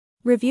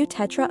Review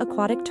Tetra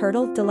Aquatic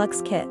Turtle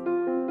Deluxe Kit.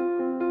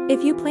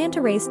 If you plan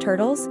to raise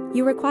turtles,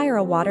 you require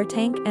a water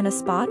tank and a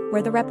spot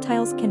where the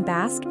reptiles can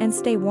bask and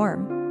stay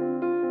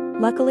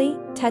warm. Luckily,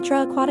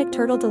 Tetra Aquatic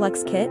Turtle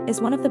Deluxe Kit is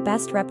one of the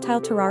best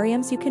reptile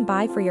terrariums you can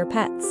buy for your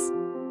pets.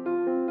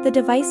 The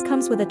device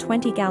comes with a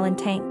 20-gallon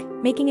tank,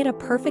 making it a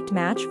perfect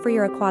match for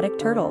your aquatic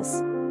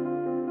turtles.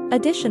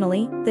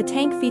 Additionally, the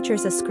tank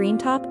features a screen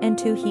top and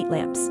 2 heat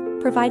lamps,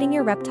 providing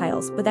your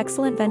reptiles with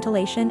excellent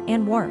ventilation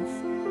and warmth.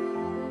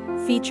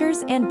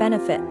 Features and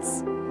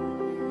benefits.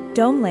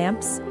 Dome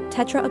lamps.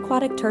 Tetra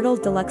Aquatic Turtle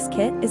Deluxe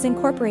Kit is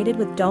incorporated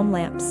with dome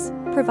lamps,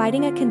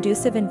 providing a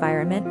conducive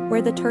environment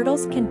where the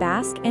turtles can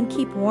bask and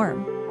keep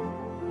warm.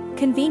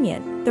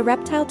 Convenient. The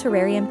Reptile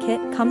Terrarium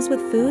Kit comes with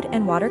food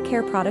and water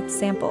care product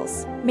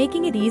samples,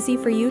 making it easy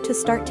for you to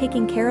start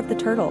taking care of the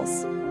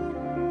turtles.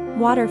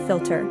 Water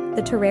filter.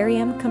 The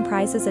terrarium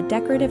comprises a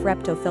decorative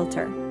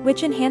reptofilter,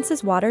 which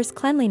enhances water's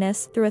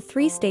cleanliness through a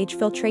 3-stage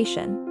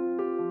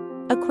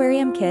filtration.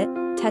 Aquarium Kit.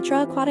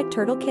 Tetra Aquatic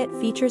Turtle Kit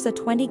features a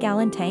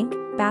 20-gallon tank,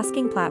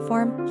 basking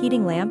platform,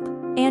 heating lamp,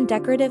 and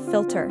decorative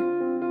filter.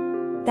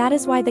 That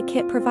is why the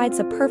kit provides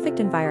a perfect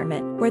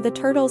environment where the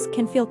turtles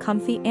can feel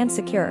comfy and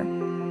secure.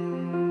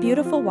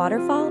 Beautiful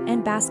waterfall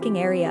and basking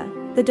area.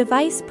 The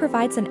device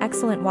provides an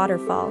excellent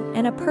waterfall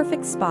and a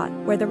perfect spot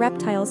where the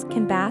reptiles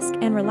can bask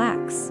and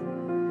relax.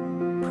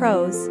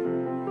 Pros.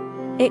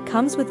 It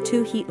comes with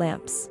 2 heat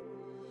lamps.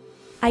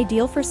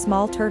 Ideal for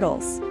small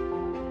turtles.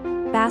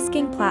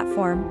 Basking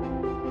platform.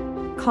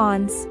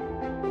 Cons.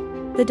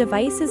 The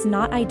device is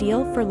not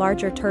ideal for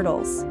larger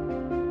turtles.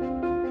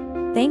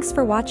 Thanks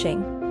for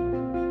watching.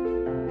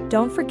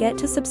 Don't forget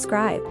to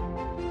subscribe.